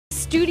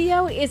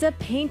studio is a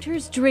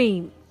painter's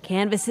dream.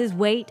 Canvases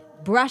wait,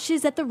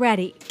 brushes at the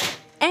ready.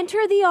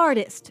 Enter the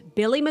artist,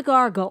 Billy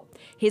McGargle.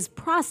 His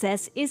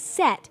process is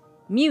set,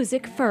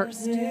 music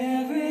first.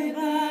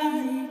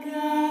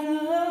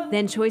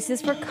 Then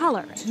choices for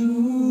color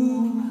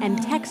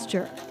and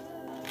texture.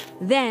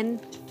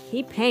 Then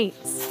he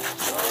paints.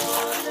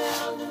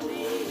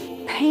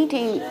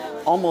 Painting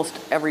almost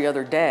every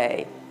other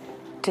day,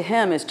 to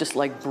him, is just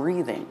like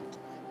breathing.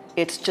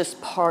 It's just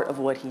part of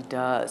what he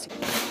does.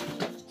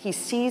 He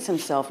sees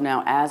himself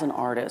now as an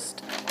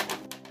artist.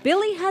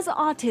 Billy has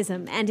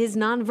autism and is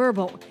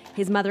nonverbal.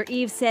 His mother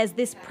Eve says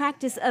this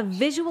practice of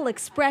visual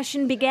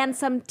expression began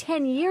some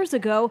 10 years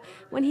ago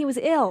when he was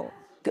ill.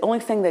 The only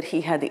thing that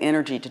he had the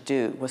energy to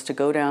do was to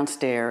go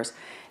downstairs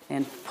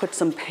and put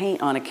some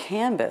paint on a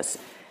canvas.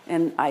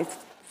 And I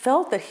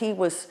felt that he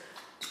was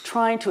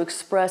trying to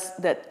express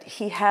that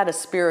he had a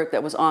spirit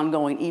that was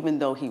ongoing even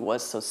though he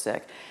was so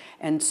sick.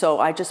 And so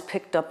I just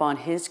picked up on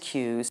his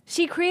cues.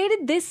 She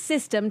created this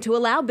system to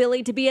allow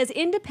Billy to be as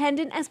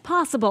independent as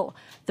possible.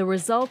 The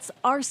results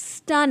are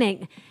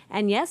stunning,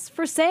 and yes,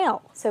 for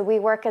sale. So we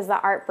work as the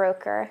art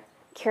broker,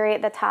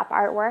 curate the top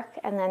artwork,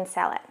 and then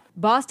sell it.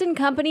 Boston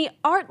company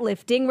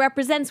Artlifting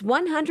represents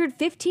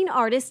 115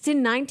 artists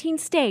in 19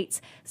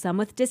 states, some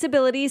with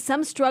disabilities,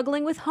 some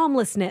struggling with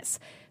homelessness.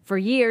 For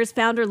years,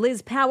 founder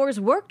Liz Powers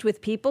worked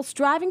with people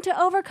striving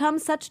to overcome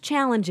such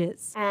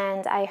challenges.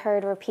 And I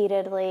heard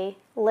repeatedly,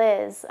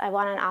 Liz, I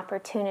want an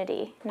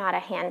opportunity, not a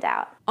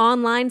handout.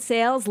 Online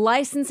sales,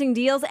 licensing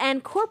deals,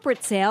 and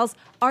corporate sales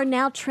are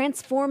now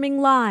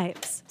transforming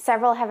lives.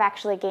 Several have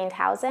actually gained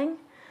housing,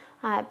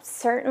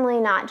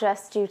 certainly not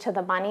just due to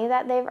the money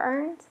that they've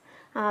earned,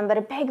 but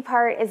a big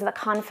part is the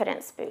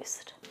confidence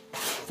boost.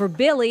 For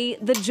Billy,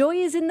 the joy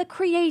is in the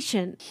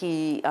creation.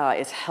 He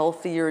is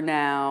healthier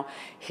now.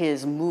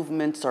 His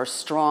movements are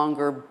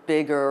stronger,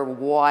 bigger,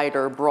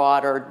 wider,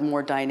 broader,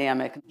 more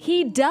dynamic.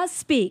 He does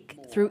speak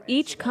through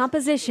each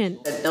composition.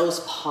 Those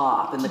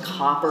pop and the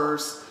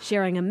coppers.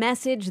 Sharing a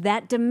message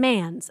that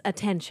demands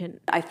attention.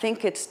 I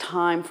think it's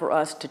time for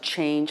us to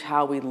change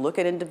how we look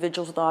at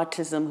individuals with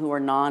autism who are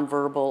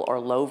nonverbal or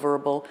low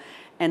verbal,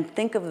 and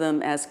think of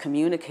them as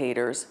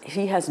communicators.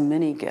 He has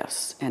many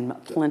gifts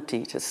and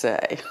plenty to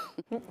say.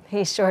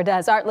 He sure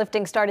does.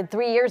 Artlifting started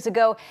 3 years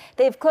ago.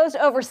 They've closed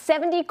over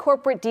 70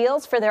 corporate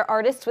deals for their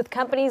artists with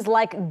companies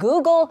like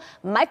Google,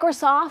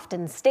 Microsoft,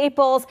 and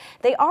Staples.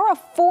 They are a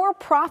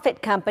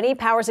for-profit company.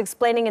 Powers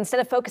explaining instead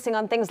of focusing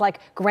on things like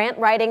grant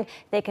writing,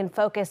 they can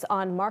focus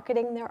on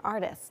marketing their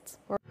artists.